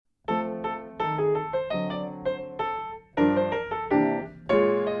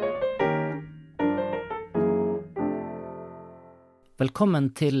Velkommen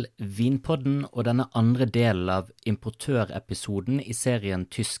til Vinpodden og denne andre delen av importørepisoden i serien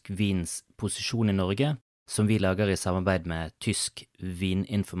Tysk vins posisjon i Norge, som vi lager i samarbeid med Tysk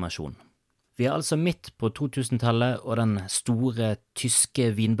vininformasjon. Vi er altså midt på 2000-tallet, og den store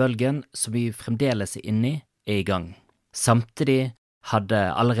tyske vinbølgen som vi fremdeles er inne i, er i gang. Samtidig hadde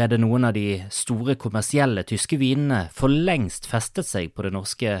allerede noen av de store kommersielle tyske vinene for lengst festet seg på det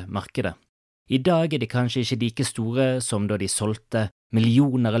norske markedet. I dag er de kanskje ikke like store som da de solgte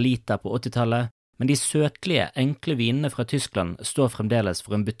millioner av liter på 80-tallet, men de søtlige, enkle vinene fra Tyskland står fremdeles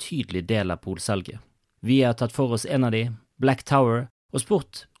for en betydelig del av polsalget. Vi har tatt for oss en av de, Black Tower, og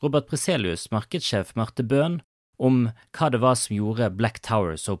spurt Robert Preselius, markedssjef Marte Bøhn, om hva det var som gjorde Black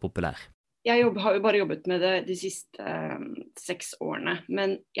Tower så populær. Jeg har jo bare jobbet med det de siste 6 årene,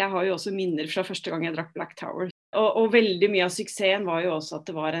 men jeg har jo også minner fra første gang jeg drakk Black Tower. Og veldig mye av suksessen var jo også at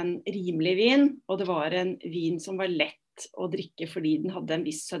det var en rimelig vin, og det var en vin som var lett å drikke fordi den hadde en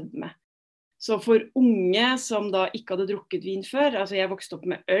viss sødme. Så for unge som da ikke hadde drukket vin før, altså jeg vokste opp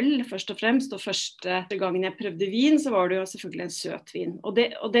med øl først og fremst, og første gangen jeg prøvde vin så var det jo selvfølgelig en søt vin.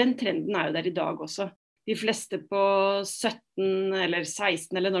 Og den trenden er jo der i dag også. De fleste på 17 eller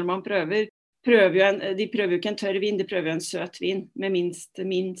 16 eller når man prøver jo ikke en tørr vin, de prøver jo en søt vin med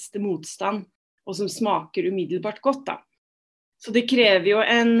minst motstand, og som smaker umiddelbart godt da. Så det krever jo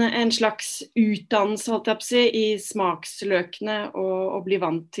en slags utdannelse, holdt jeg på å si, i smaksløkene og bli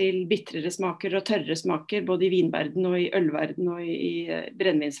vant til bitrere smaker og tørre smaker, både i vinverden og i ølverden og i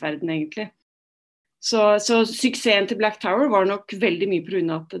brennevinsverden egentlig. Så suksessen til Black Tower var nok veldig mye på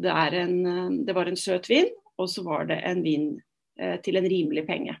grunn av at det var en søt vin, og så var det en vin til en rimelig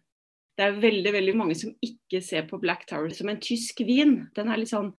penge. Det er veldig, veldig mange som ikke ser på Black Tower som en tysk vin. Den er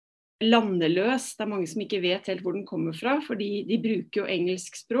litt sånn landeløs. Det er mange som ikke vet helt hvor den kommer fra, fordi de bruker jo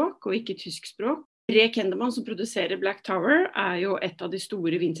engelsk språk og ikke tysk språk. Rek Hendemann, som produserer Black Tower, er jo et av de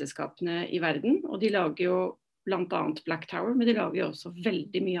store vinselskapene i verden, og de lager jo blant annet Black Tower, men de lager jo også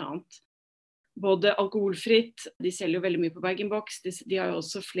veldig mye annet. Både alkoholfritt, de selger jo veldig mye på bag-in-box, de har jo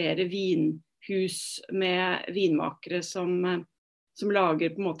også flere vinhus med vinmakere som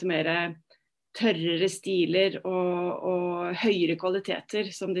lager på en måte mer tørrere stiler og høyere kvaliteter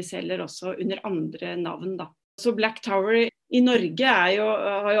som de selger også under andre navn da. Så Black Tower i Norge har jo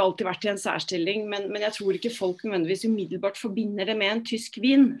alltid vært i en særstilling, men jeg tror ikke folk nødvendigvis umiddelbart forbinder det med en tysk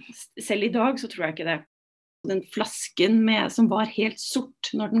vin. Selv i dag så tror jeg ikke det. Den flasken som var helt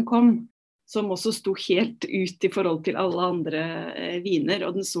sort når den kom, som også sto helt ut i forhold til alle andre viner,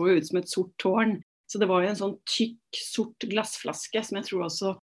 og den så jo ut som et sort tårn. Så det var jo en sånn tykk, sort glassflaske som jeg tror også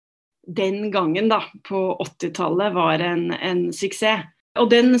den gangen da, på 80-tallet var en suksess. Og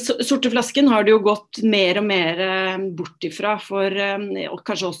den sorte flasken har det jo gått mer og mer bort ifra, og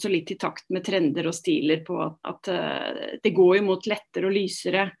kanskje også litt i takt med trender og stiler på at det går jo mot lettere og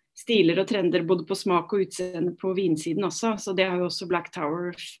lysere stiler og trender både på smak og utseende på vinsiden også, så det har jo også Black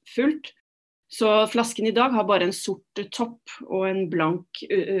Tower fulgt. Så flasken i dag har bare en sort topp og en blank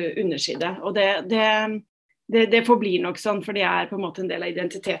underside, og det forblir nok sånn, for det er på en måte en del av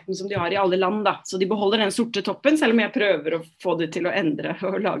identiteten som de har i alle land da. Så de beholder den sorte toppen, selv om jeg prøver å få det til å endre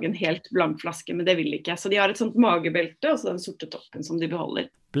og lage en helt blank flaske, men det vil ikke. Så de har et sånt magebelte, og så den sorte toppen som de beholder.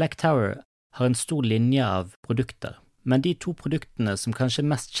 Black Tower har en stor linje av produkter, men de 2 produktene som kanskje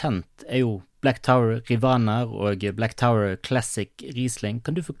er mest kjent er jo Black Tower Rivaner og Black Tower Classic Riesling.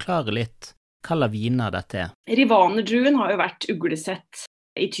 Kan du forklare litt hva slags viner dette er? Rivaner-druen har jo vært uglesett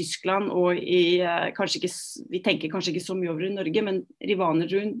i Tyskland, og vi tenker kanskje ikke så mye over i Norge, men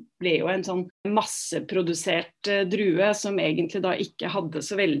Rivaner-druen ble jo en sånn masseprodusert drue som egentlig da ikke hadde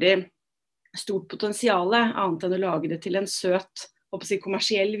så veldig stort potensiale, annet enn å lage det til en søt,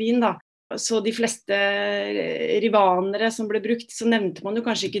 kommersiell vin da. Så de fleste rivanere som ble brukt, så nevnte man jo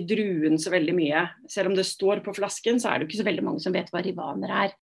kanskje ikke druen så veldig mye. Selv om det står på flasken, så er det jo ikke så veldig mange som vet hva rivaner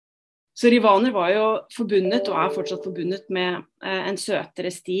er. Så rivaner var jo forbundet, og er fortsatt forbundet med en søtere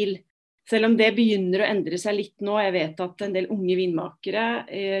stil. Selv om det begynner å endre seg litt nå, jeg vet at en del unge vinmakere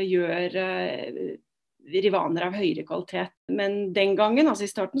gjør rivaner av høyere kvalitet. Men den gangen, altså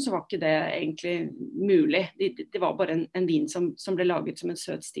i starten, så var ikke det egentlig mulig. Det var bare en vin som ble laget som en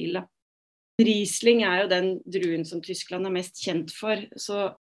søt stil da. Riesling er jo den druen som Tyskland er mest kjent for,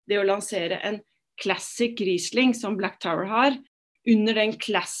 så det å lansere en classic Riesling som Black Tower har, under den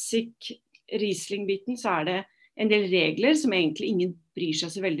classic Riesling-biten så er det en del regler som egentlig ingen bryr seg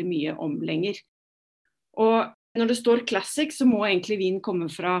så veldig mye om lenger. Og når det står classic så må egentlig vin komme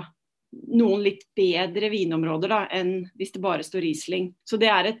fra noen litt bedre vinområder da, enn hvis det bare står Riesling. Så det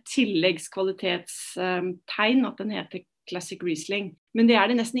er et tilleggskvalitetstegn at den heter Classic Riesling. Men det er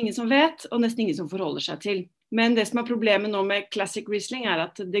det nesten ingen som vet, og nesten ingen som forholder seg til. Men det som problemet nå med Classic Riesling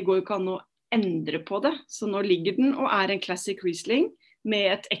at det går jo ikke an å endre på det. Så nå ligger den og en Classic Riesling med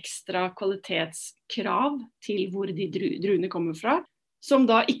et ekstra kvalitetskrav til hvor de druene kommer fra, som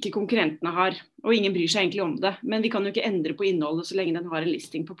da ikke konkurrentene har. Og ingen bryr seg egentlig om det. Men vi kan jo ikke endre på innholdet så lenge den har en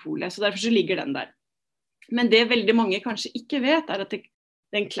listing på polet. Så derfor så ligger den der. Men det veldig mange kanskje ikke vet at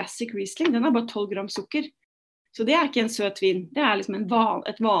den Classic Riesling, den har bare 12 gram sukker. Så det ikke en søt vin. Det liksom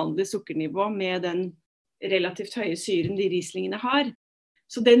et vanlig sukkernivå med den relativt høye syren de Rieslingene har.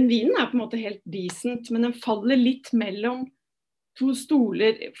 Så den vinen på en måte helt decent, men den faller litt mellom to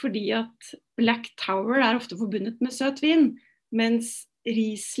stoler, fordi at Black Tower ofte forbundet med søt vin, mens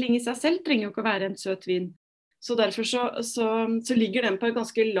Riesling i seg selv trenger jo ikke å være en søt vin. Så derfor så ligger den på et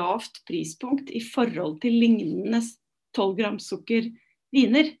ganske lavt prispunkt i forhold til lignende 12 gram sukker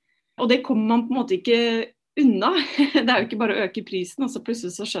viner. Og det kommer man på en måte ikke unna. Det jo ikke bare å øke prisen, og så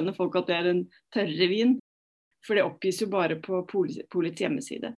plutselig så skjønner folk at det en tørre vin. For det oppgis jo bare på polets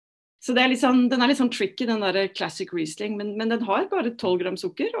hjemmeside. Så det litt sånn, den litt sånn tricky, den der Classic Riesling, men den har bare 12 gram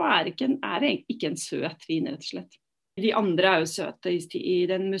sukker, og ikke en søt vin, rett og slett. De andre jo søte,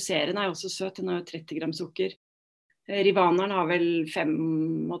 den Museren jo også søt, den har jo 30 gram sukker. Rivaneren har vel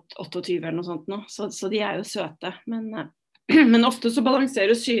 5,28 eller noe sånt nå, så de jo søte. Men ofte så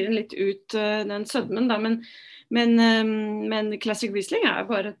balanserer syren litt ut den sødmen, da, men Classic Riesling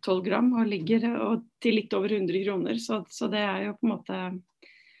bare 12 gram og ligger til litt over 100 kroner, så det jo på en måte,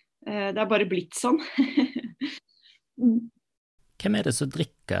 det bare blitt sånn. Hvem det som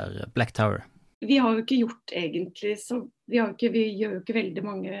drikker Black Tower? Vi har jo ikke gjort egentlig, vi gjør jo ikke veldig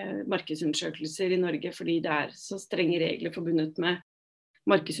mange markedsundersøkelser i Norge, fordi det så strenge regler forbundet med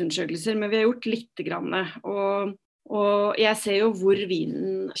markedsundersøkelser, men vi har gjort litt grann, og jeg ser jo hvor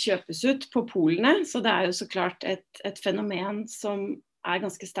vinen kjøpes ut på polene, så det jo så klart et fenomen som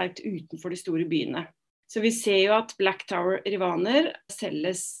ganske sterkt utenfor de store byene. Så vi ser jo at Black Tower Rivaner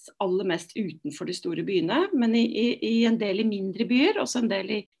selges aller mest utenfor de store byene, men i en del i mindre byer, også en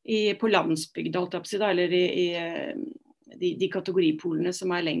del på landsbygda, eller i de kategoripolene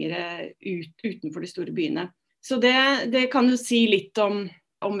som lenger utenfor de store byene. Så det kan jo si litt om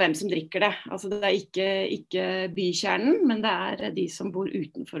hvem som drikker det. Altså det ikke bykjernen, men det de som bor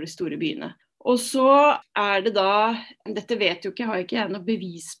utenfor de store byene. Og så det da, dette vet jo ikke, har ikke jeg noe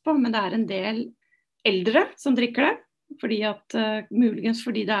bevis på, men det en del eldre som drikker det, muligens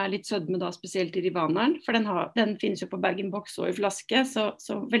fordi det litt sødme da, spesielt i Rivaneren, for den finnes jo på bag-in-box og i flaske,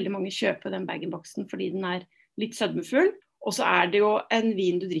 så veldig mange kjøper den bag-in-boxen fordi den litt sødmefull. Og så det jo en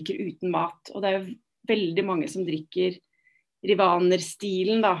vin du drikker uten mat, og det jo veldig mange som drikker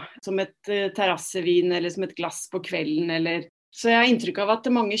Rivaner-stilen da, som et terrassevin eller som et glass på kvelden. Så jeg har inntrykk av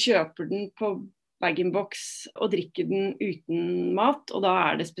at mange kjøper den på bag-in-box og drikker den uten mat, og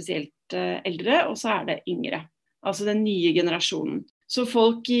da det spesielt eldre, og så det yngre. Altså den nye generasjonen. Så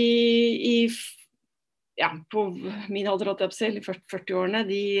folk på min alder, i 40-årene,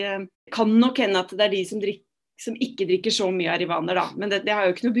 de kan nok hende at det de som ikke drikker så mye av Rivaner da. Men det har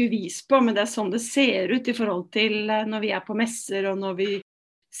jeg jo ikke noe bevis på, men det sånn det ser ut i forhold til når vi på messer, og når vi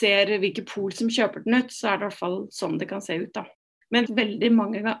ser hvilke pol som kjøper den ut, så det i hvert fall sånn det kan se ut da. Men veldig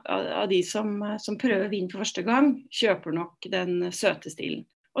mange av de som prøver vin for første gang, kjøper nok den søte stilen.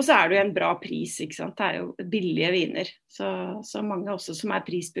 Og så det jo en bra pris, ikke sant? Det jo billige viner, så mange også som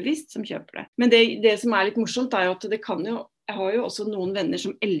prisbevisst som kjøper det. Men det som litt morsomt jo at det kan jo, jeg har jo også noen venner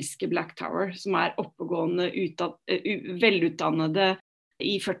som elsker Black Tower, som oppegående, velutdannede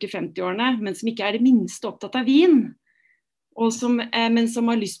i 40-50-årene, men som ikke det minste opptatt av vin. Men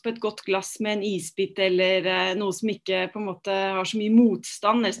som har lyst på et godt glass med en isbit, eller noe som ikke på en måte har så mye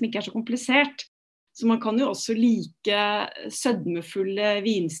motstand, eller som ikke så komplisert. Så man kan jo også like sødmefulle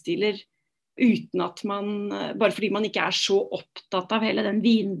vinstiler uten at bare fordi man ikke så opptatt av hele den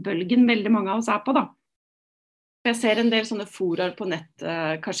vinbølgen veldig mange av oss på da. Jeg ser en del sånne foraer på nett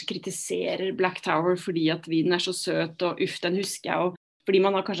kanskje kritiserer Black Tower fordi at vinen så søt, og den husker jeg, og fordi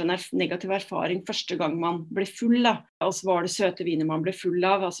man har kanskje en negativ erfaring første gang man ble full da. Og så var det søte viner man ble full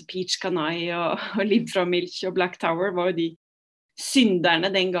av, altså Peach Canai og Liv fra Milch og Black Tower var jo de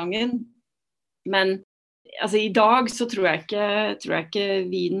synderne den gangen. Men altså, i dag så tror jeg ikke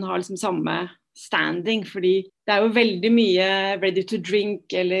vinen har liksom samme standing, fordi det jo veldig mye ready to drink,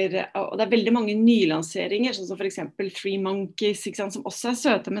 og det veldig mange nylanseringer, sånn som for eksempel Three Monkeys, ikke sant, som også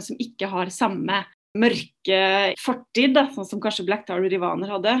søte, men som ikke har samme mørke fortid, da, sånn som kanskje Black Tower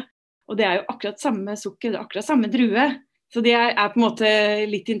Rivaner hadde. Og det jo akkurat samme sukker, det akkurat samme drue. Så det på en måte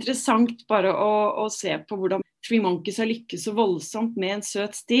litt interessant bare å se på hvordan Three Monkeys har lykkes så voldsomt med en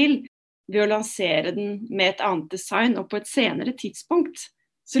søt stil, ved å lansere den med et annet design og på et senere tidspunkt.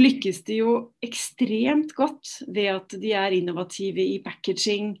 så lykkes de jo ekstremt godt ved at de er innovative i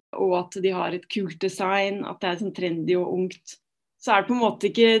packaging, og at de har et kult design, at det er sånn trendy og ungt. Så er det på en måte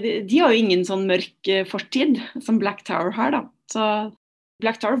ikke, de har jo ingen sånn mørk fortid som Black Tower har da. Så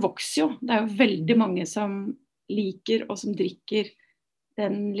Black Tower vokser jo. Det er jo veldig mange som liker og som drikker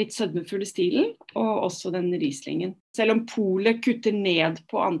den litt sødmefulle stilen, og også den Rieslingen. Selv om Polet kutter ned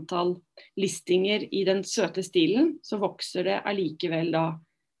på antall listinger i den søte stilen, så vokser det allikevel da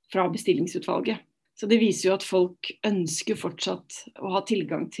fra bestillingsutvalget. Så det viser jo at folk ønsker fortsatt å ha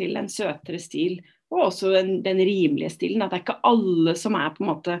tilgang til en søtere stil, og også den rimelige stilen. At det er ikke alle som er på en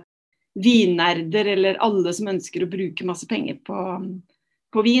måte vinnerder, eller alle som ønsker å bruke masse penger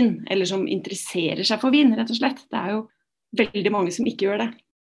på vin, eller som interesserer seg for vin, rett og slett. Det er jo veldig mange som ikke gjør det.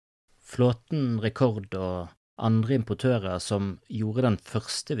 Flåten, Rekord og andre importører som gjorde den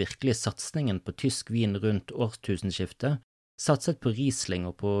første virkelige satsningen på tysk vin rundt årtusenskiftet, satset på Riesling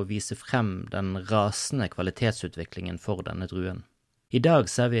og på å vise frem den rasende kvalitetsutviklingen for denne druen. I dag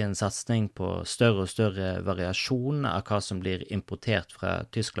ser vi en satsning på større og større variasjon av hva som blir importert fra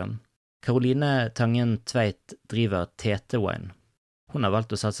Tyskland. Caroline Tangen Tveit driver Tete Wine. Hun har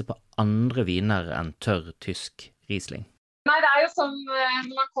valgt å satse på andre viner enn tørr tysk Riesling. Nei, det er jo sånn når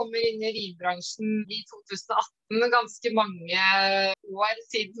man kommer inn i vinbransjen i 2018, ganske mange år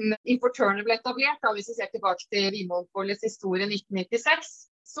siden importørene ble etablert, da, hvis vi ser tilbake til Vinmonopolets historie 1996,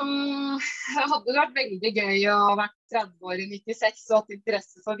 så hadde det vært veldig gøy å ha vært 30 år i 96 og hatt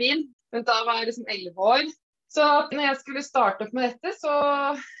interesse for vin, men da var jeg liksom 11 år. Så når jeg skulle starte opp med dette,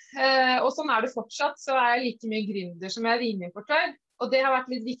 og sånn er det fortsatt, så er jeg like mye gründer som jeg er vinimportør. Og det har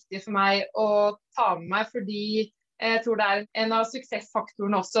vært litt viktig for meg å ta med meg, fordi jeg tror det er en av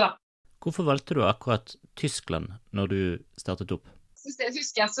suksessfaktorene også, da. Hvorfor valgte du akkurat Tyskland når du startet opp? Jeg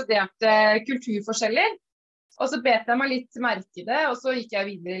husker jeg studerte kulturforskjeller, og så bet jeg meg litt merke i det, og så gikk jeg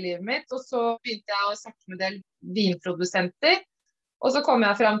videre i livet mitt, og så begynte jeg å snakke med en del vinprodusenter, og så kom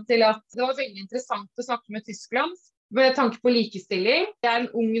jeg frem til at det var veldig interessant å snakke med Tyskland, med tanke på likestilling. Jeg er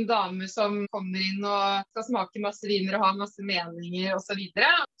en ung dame som kommer inn og skal smake masse viner og ha masse meninger og så videre.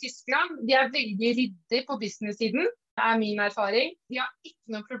 Tyskland, de er veldig ryddig på business-siden, det er min erfaring. De har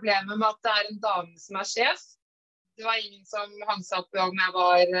ikke noe problem med at det er en dame som er sjef. Det var ingen som hang seg opp i om jeg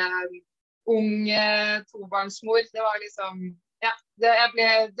var ung tobarnsmor. Det var liksom, ja, det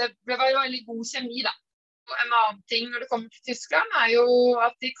ble veldig god kjemi da. Og en annen ting når det kommer til Tyskland er jo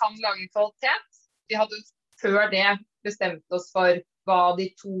at de kan lage kvalitet. De hadde før det bestemt oss for hva de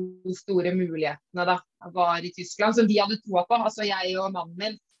 2 store mulighetene da var i Tyskland, som de hadde troa på, altså jeg og mannen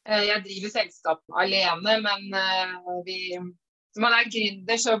min. Jeg driver selskapet alene, men når man er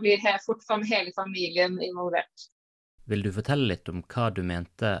gründer, så blir fort hele familien involvert. Vil du fortelle litt om hva du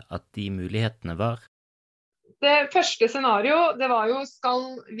mente at de mulighetene var? Det første scenario, det var jo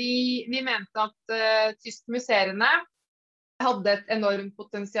vi mente at tyskmuseene hadde et enormt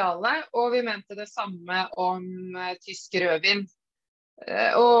potensiale, og vi mente det samme om tysk rødvin.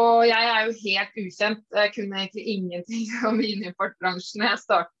 Og jeg er jo helt ukjent, jeg kunne egentlig ingenting om vinimportbransjen da jeg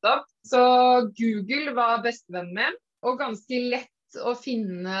startet opp. Så Google var bestevennen min, og ganske lett å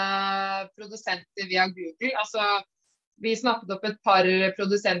finne produsenter via Google. Altså, vi snappet opp et par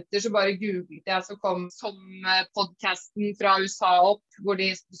produsenter, så bare googlet jeg, så kom podcasten fra USA opp, hvor de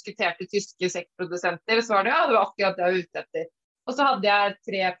diskuterte tyske sektprodusenter, så var det, det var akkurat det jeg var ute etter. Og så hadde jeg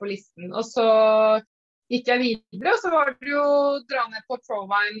 3 på listen, og så gikk jeg videre, og så var det jo å dra ned på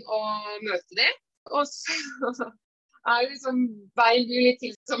ProWine og møte dem. Og så er det liksom, veien blir litt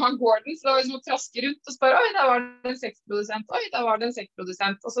til som man går den, så det var liksom å traske rundt og spørre, oi, der var det en sektprodusent, oi, der var det en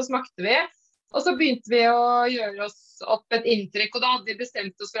sektprodusent, og så smakte vi. Og så begynte vi å gjøre oss opp et inntrykk, og da hadde vi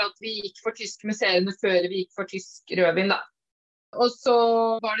bestemt oss for at vi gikk for tysk museene før vi gikk for tysk rødvin da. Og så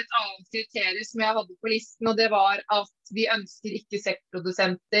var det et annet kriterium som jeg hadde på listen, og det var at vi ønsker ikke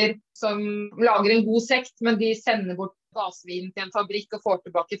sektprodusenter som lager en god sekt, men de sender bort basevinen til en fabrikk og får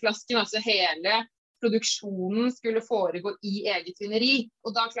tilbake flasken. Altså hele produksjonen skulle foregå i eget vineri,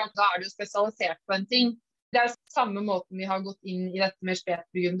 og da er det jo spesialisert på en ting. Det er samme måten vi har gått inn i dette med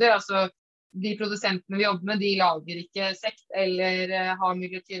spetburgunder, altså de produsentene vi jobber med, de lager ikke sekt eller har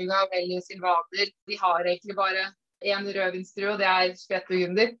Müller-Thurgau eller Sylvaner. De har egentlig bare en rødvinsdrue, og det er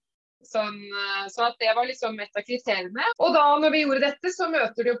spetburgunder. Så at det var liksom et av kriteriene. Og da når vi gjorde dette, så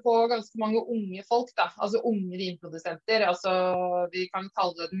møter du på ganske mange unge folk da, altså unge vinprodusenter. Altså vi kan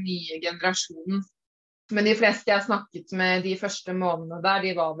kalle det den nye generasjonen. Men de fleste jeg snakket med de første månedene der,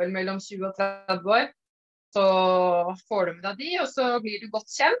 de var vel mellom 20 og 30 år. Så får du med deg de, og så blir du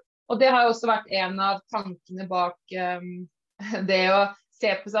godt kjent. Og det har jo også vært en av tankene bak det å se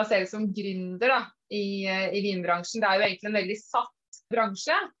på seg selv som gründer da, i vinbransjen. Det er jo egentlig en veldig satt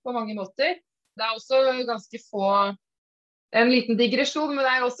bransje på mange måter. Det også ganske få, en liten digresjon, men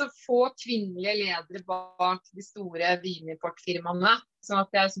det også få kvinnelige ledere bak de store vinimportfirmaene. Sånn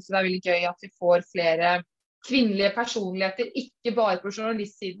at jeg synes det veldig gøy at vi får flere kvinnelige personligheter, ikke bare på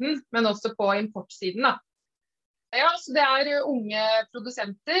journalistsiden, men også på importsiden da. Ja, så det unge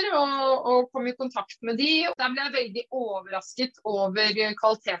produsenter, og komme i kontakt med de. Der ble jeg veldig overrasket over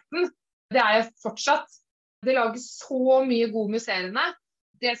kvaliteten. Det jeg fortsatt. Det lages så mye god musserende.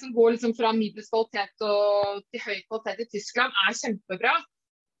 Det som går liksom fra middels kvalitet og til høy kvalitet i Tyskland kjempebra.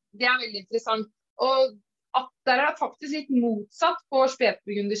 Det veldig interessant. Og at der det faktisk litt motsatt på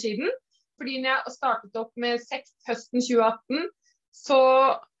spetburgundersiden. Fordi når jeg startet opp med sekt høsten 2018, så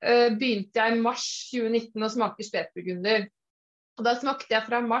begynte jeg i mars 2019 å smake spetburgunder. Og da smakte jeg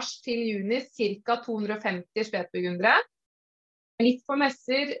fra mars til juni ca. 250 spetburgundere. Litt på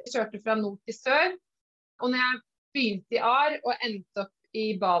messer, kjørte fra nord til sør. Og når jeg begynte i Ar og endte opp i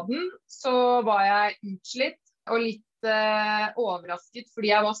Baden, så var jeg utslitt og litt overrasket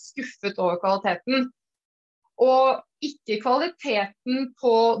fordi jeg var skuffet over kvaliteten. Og ikke kvaliteten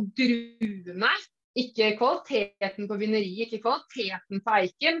på druene, ikke kvaliteten på vineriet, ikke kvaliteten på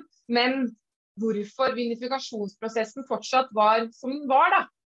eiken, men hvorfor vinifikasjonsprosessen fortsatt var som den var da.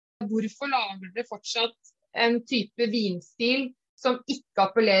 Hvorfor lager dere fortsatt en type vinstil som ikke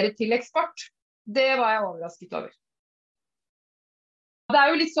appellerer til eksport? Det var jeg overrasket over. Det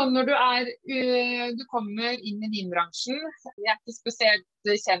jo litt sånn når du kommer inn i vinbransjen. Jeg ikke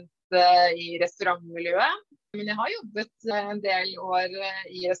spesielt kjent i restaurantmiljøet. Men jeg har jobbet en del år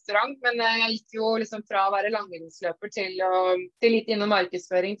i restaurant, men jeg gikk jo liksom fra å være langrennsløper til litt innom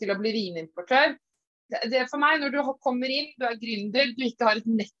markedsføring til å bli vinimportør. Det for meg, når du kommer inn, du gründer, du ikke har et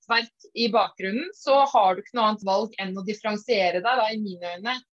nettverk i bakgrunnen, så har du ikke noe annet valg enn å differensiere deg da, i mine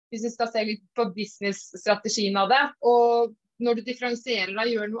øyne, hvis vi skal se litt på business-strategien av det. Og når du differensierer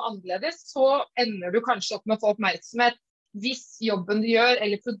deg og gjør noe annerledes, så ender du kanskje opp med å få oppmerksomhet hvis jobben du gjør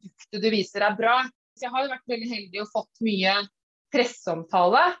eller produktet du viser bra. Jeg har vært veldig heldig og fått mye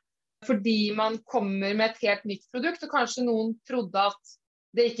presseomtale fordi man kommer med et helt nytt produkt, og kanskje noen trodde at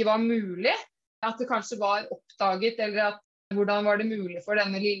det ikke var mulig, at det kanskje var oppdaget, eller at hvordan var det mulig for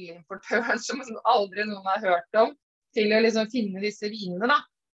denne lille importøren som aldri noen har hørt om, til å liksom finne disse vinene da.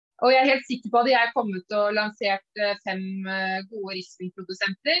 Og jeg helt sikker på at jeg kommet og lansert 5 gode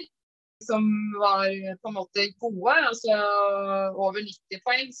Riesling-produsenter, som var på en måte gode, altså over 90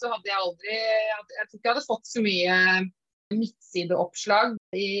 poeng, så hadde jeg aldri, jeg tror ikke jeg hadde fått så mye midtsideoppslag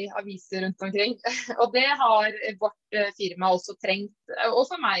i aviser rundt omkring. Og det har vårt firma også trengt, og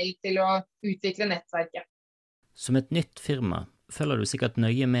for meg, til å utvikle nettverket. Som et nytt firma følger du sikkert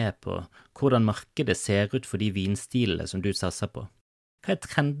nøye med på hvordan markedet ser ut for de vinstilene som du satser på. Hva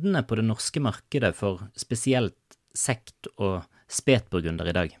trendene på det norske markedet for spesielt sekt og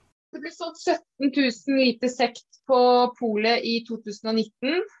spetburgunder i dag? Det ble solgt 17 000 liter sekt på polet i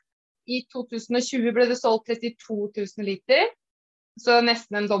 2019. I 2020 ble det solgt 32 000 liter, så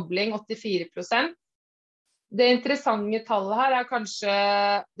nesten en dobling, 84%. Det interessante tallet her kanskje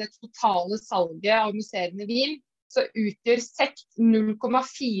det totale salget av musserende vin, så utgjør sekt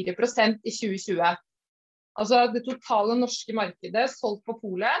 0,4% i 2020. Altså det totale norske markedet solgt på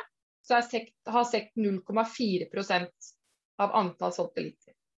polet, så har sekt 0,4% av antall solgte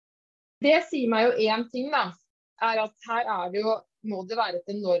liter. Det sier meg jo en ting da, at her det jo, må det være et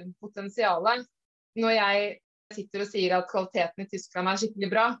enormt potensiale. Når jeg sitter og sier at kvaliteten i Tyskland skikkelig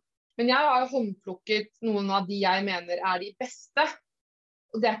bra, men jeg har håndplukket noen av de jeg mener de beste.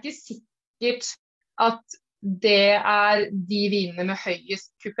 Og det ikke sikkert at det de vinene med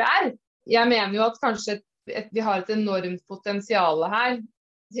høyest QPR. Jeg mener jo at kanskje vi har et enormt potensiale her.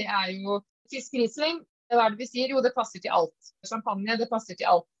 Det jo tysk Riesling. Hva det vi sier? Jo, det passer til alt. Champagne, det passer til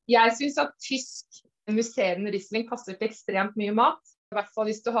alt. Jeg synes at tysk musserende Riesling passer til ekstremt mye mat. I hvert fall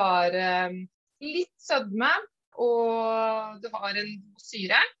hvis du har litt sødme og du har en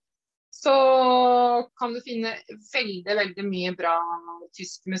syre, så kan du finne veldig, veldig mye bra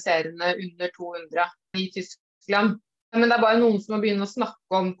tysk musserende under 200 i Tyskland. Men det bare noen som må begynne å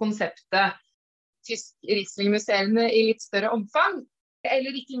snakke om konseptet tysk Riesling musserende i litt større omfang.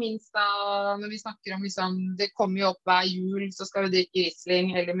 Eller ikke minst da, når vi snakker om liksom, det kommer jo opp hver jul, så skal vi drikke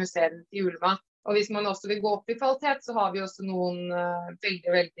Riesling eller musserende til julemat. Og hvis man også vil gå opp i kvalitet, så har vi også noen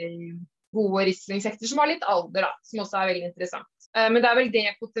veldig, veldig gode Riesling-sekter som har litt alder da, som også veldig interessant. Men det vel det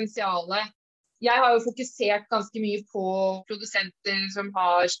potensialet. Jeg har jo fokusert ganske mye på produsenter som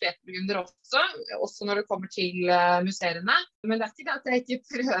har spetburgunder også når det kommer til musserende. Men det ikke det at jeg ikke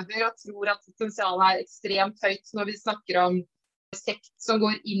prøver og tror at potensialet ekstremt høyt når vi snakker om sekt som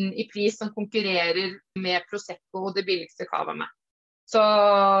går inn i pris, som konkurrerer med Prosecco og det billigste cavaene. så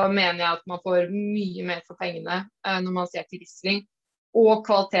mener jeg at man får mye mer for pengene når man ser til Riesling, og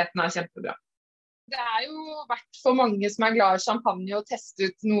kvaliteten kjempebra. Det jo verdt for mange som glad i champagne å teste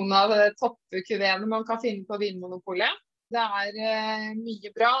ut noen av toppkuveene man kan finne på Vinmonopolet. Det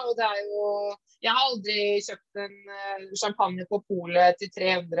mye bra, og det jo... Jeg har aldri kjøpt en champagne på polet til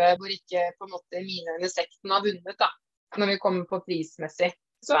 300, hvor ikke på en måte mine eller sekten har vunnet da, når vi kommer på prismessig.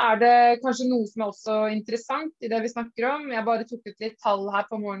 Så det kanskje noe som også interessant i det vi snakker om. Jeg bare tok ut litt tall her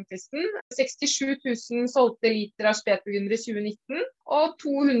på morgenkvisten. 67 000 solgte liter av spetburgunder i 2019, og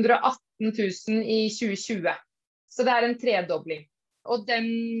 218 000 i 2020. Så det en tredobling. Og den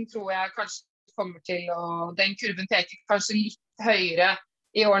tror jeg kanskje kommer til å... Den kurven peker kanskje litt høyere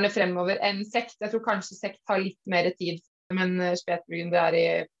i årene fremover enn sekt. Jeg tror kanskje sekt har litt mer tid, men spetburgunder i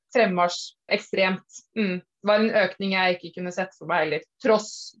fremmarsj ekstremt. Det var en økning jeg ikke kunne sett for meg heller,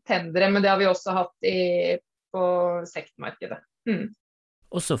 tross tendere, men det har vi også hatt på sektmarkedet.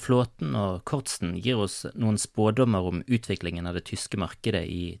 Også Flåten og Kortsen gir oss noen spådommer om utviklingen av det tyske markedet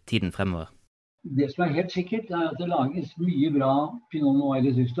i tiden fremover. Det som helt sikkert at det lages mye bra Pinot Noir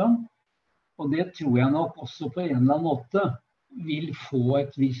i Tyskland, og det tror jeg nok også på en eller annen måte vil få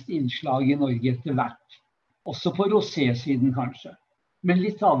et visst innslag i Norge etter hvert. Også på rosé-siden kanskje. Men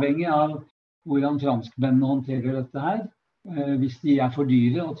litt avhengig av hvordan franskmennene håndterer dette her. Hvis de for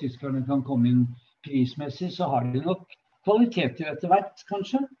dyre og tyskerne kan komme inn prismessig, så har de nok kvaliteter etter hvert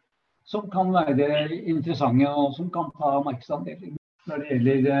kanskje, som kan være interessante og som kan ta markedsandeler. Når det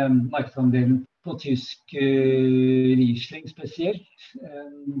gjelder markedsandelen på tysk Riesling spesielt,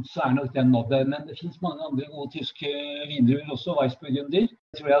 så nok den nådd. Men det finnes mange andre gode tyske vindruer også, Weissburgunder.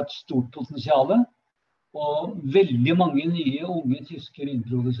 Jeg tror jeg har et stort potensiale. Og veldig mange nye unge tyske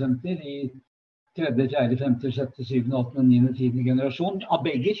vinprodusenter i 3., 4., 5., 6., 7., 8., 9., 10. generasjon, av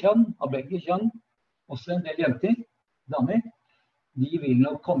begge kjønn, også en del jenter, damer, de vil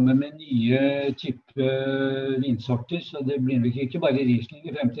nok komme med nye typer vinsorter, så det blir nok ikke bare Riesling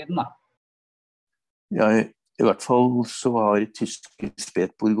i fremtiden da. Ja, i hvert fall så har tyske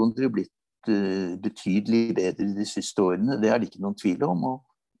spetburgundere blitt betydelig bedre de siste årene, det det ikke noen tvil om, og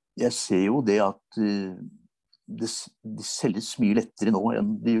jeg ser jo det at de selges mye lettere nå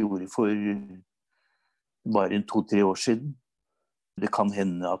enn de gjorde for bare 2-3 år siden. Det kan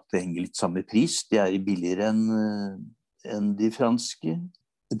hende at det henger litt samme pris. De billigere enn de franske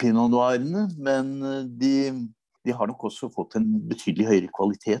Pinot Noirene, men de har nok også fått en betydelig høyere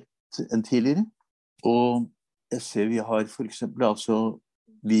kvalitet enn tidligere. Og jeg ser vi har for eksempel,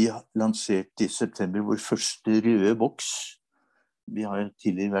 vi lanserte i september vår første røde boks. Vi har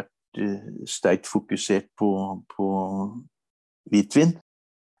tidligere vært sterkt fokusert på hvitvin,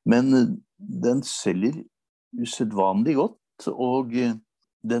 men den selger usedvanlig godt, og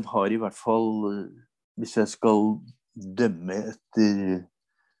den har i hvert fall, hvis jeg skal dømme etter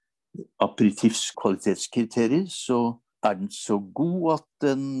aperitifs kvalitetskriterier, så den så god at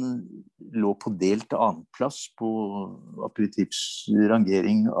den lå på delt annenplass på aperitifs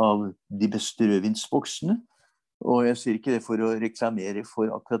rangering av de beste rødvinsboksene. Og jeg sier ikke det for å reklamere for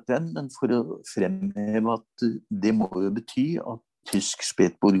akkurat den, men for å fremheve at det må jo bety at tysk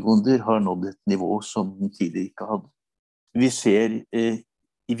spetburgunder har nådd et nivå som den tidligere ikke hadde. Vi ser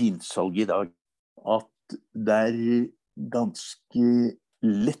i vinsalget i dag at det ganske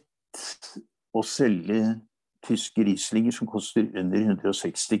lett å selge tyske Rieslinger som koster under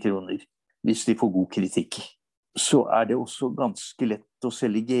 160 kroner, hvis de får god kritikk. Så det også ganske lett å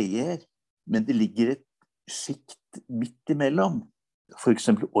selge GR, men det ligger et skikt midt imellom, for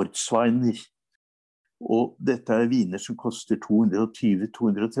eksempel Ortsweiner. Og dette viner som koster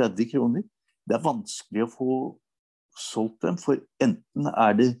 220-230 kroner. Det vanskelig å få solgt dem, for enten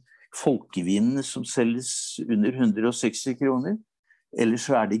det folkevinene som selges under 160 kroner, eller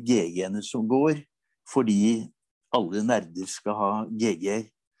så det GG-ene som går, fordi alle nerder skal ha GG.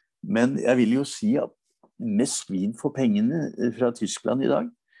 Men jeg vil jo si at mest vin for pengene fra Tyskland i dag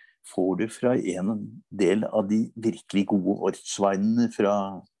får du fra en del av de virkelig gode Ortsweinene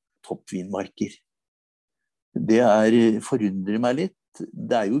fra toppvinmarker. Det forundrer meg litt.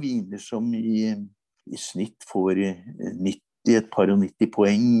 Det jo viner som i snitt får 90, et par og 90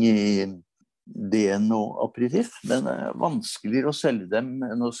 poeng i DN og aperitif, men det vanskeligere å selge dem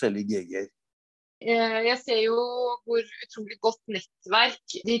enn å selge GG. Jeg ser jo hvor utrolig godt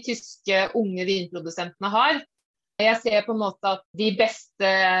nettverk de tyske unge vinprodusentene har. Jeg ser på en måte at de beste,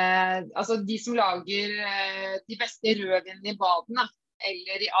 altså de som lager de beste rødvinene i badene,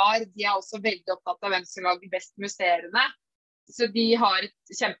 eller i AR, de også veldig opptatt av hvem som lager best musserende. Så de har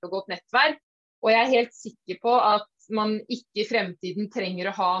et kjempegodt nettverk. Og jeg helt sikker på at man ikke i fremtiden trenger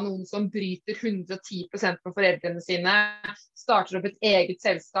å ha noen som bryter 110% på foreldrene sine, starter opp et eget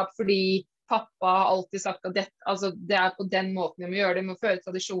selskap fordi pappa har alltid sagt at det på den måten vi må gjøre det, vi må føre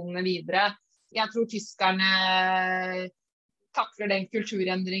tradisjonene videre. Jeg tror tyskerne takler den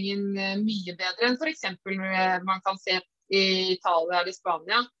kulturendringen mye bedre enn for eksempel man kan se i Italia eller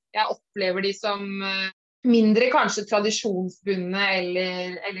Spania. Jeg opplever de som mindre kanskje tradisjonsbundne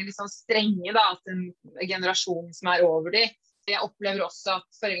eller liksom strenge da, at en generasjon som over de. Jeg opplever også at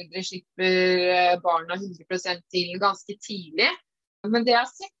foreldre slipper barna 100% til ganske tidlig. Men det jeg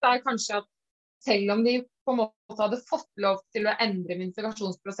har sett kanskje at selv om de på en måte hadde fått lov til å endre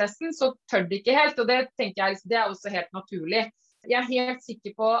integrasjonsprosessen, så tør de ikke helt, og det tenker jeg det også helt naturlig. Jeg er helt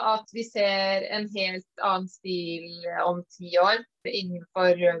sikker på at vi ser en helt annen stil om 10 år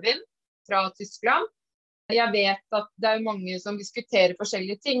innenfor rødvin fra Tyskland. Jeg vet at det mange som diskuterer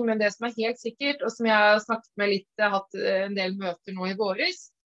forskjellige ting, men det som helt sikkert, og som jeg har snakket med litt, jeg har hatt en del møter nå i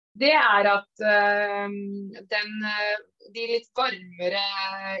våres, det at de litt varmere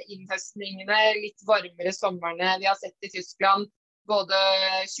innhøstningene, litt varmere sommerne vi har sett i Tyskland, både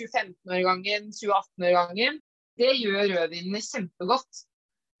 2015-årgangen, 2018-årgangen, det gjør rødvinene kjempegodt.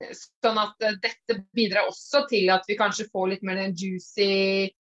 Sånn at dette bidrar også til at vi kanskje får litt mer den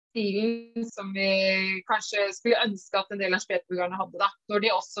juicy stilen som vi kanskje skulle ønske at en del av spetburgerne hadde da. Når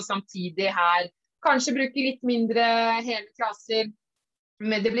de også samtidig her kanskje bruker litt mindre hele klasser,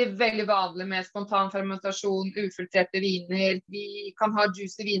 men det blir veldig vanlig med spontan fermentasjon, ufiltrerte viner. Vi kan ha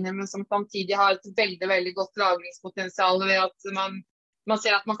juicy viner, men som samtidig har et veldig, veldig godt lagringspotensial ved at man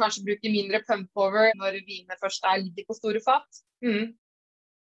ser at man kanskje bruker mindre pump-over når vinene først ligger på store fat.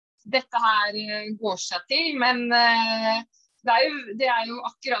 Dette her går seg til, men det jo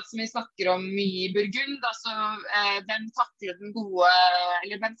akkurat som vi snakker om i Burgund. Altså, den takler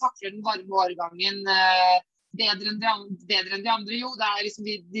den varme årgangen bedre enn de andre. Jo, det liksom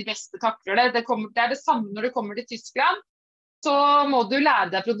de beste takler det. Det det samme når du kommer til Tyskland. Så må du lære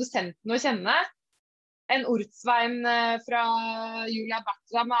deg produsenten å kjenne. En Ortswein fra Julia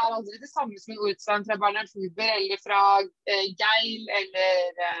Bertram aldri det samme som en Ortswein fra Bernhard Huber eller fra Geil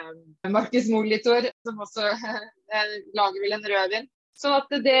eller Marcus Molitor, som også lager vel en rødvin. Sånn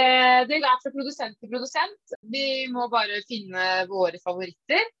at det fra produsent til produsent. Vi må bare finne våre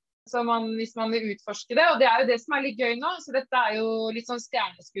favoritter. Så hvis man vil utforske det, og det jo det som litt gøy nå, så dette jo litt sånn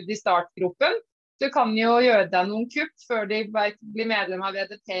stjerneskudd i startgropen. Du kan jo gjøre deg noen kupp før de blir medlem av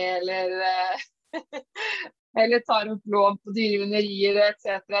VDP eller tar opp lån på dyrevinerier,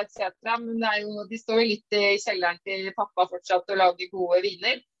 etc. Men de står jo litt i kjelleren til pappa fortsatt og lager gode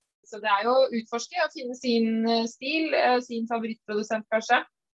viner. Så det jo å utforske og finne sin stil, sin favorittprodusent kanskje.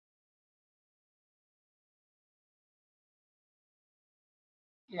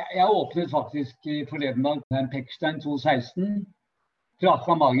 Jeg åpnet faktisk forleden dag en Pechstein 216,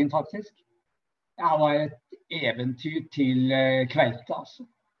 fra magen faktisk. Det var et eventyr til kveite, altså.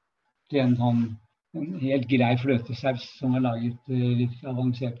 Det en helt grei fløtesaus som var laget litt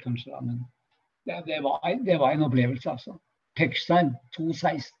avansert kanskje, da. Men det var en opplevelse, altså. Pechstein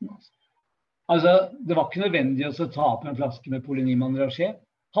 216, altså. Altså, det var ikke nødvendig å ta opp en flaske med Poliniman Rachet.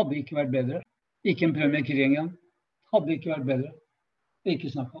 Hadde ikke vært bedre. Ikke en Premier Cru engang. Hadde ikke vært bedre. Det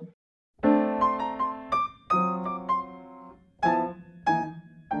ikke snakk om.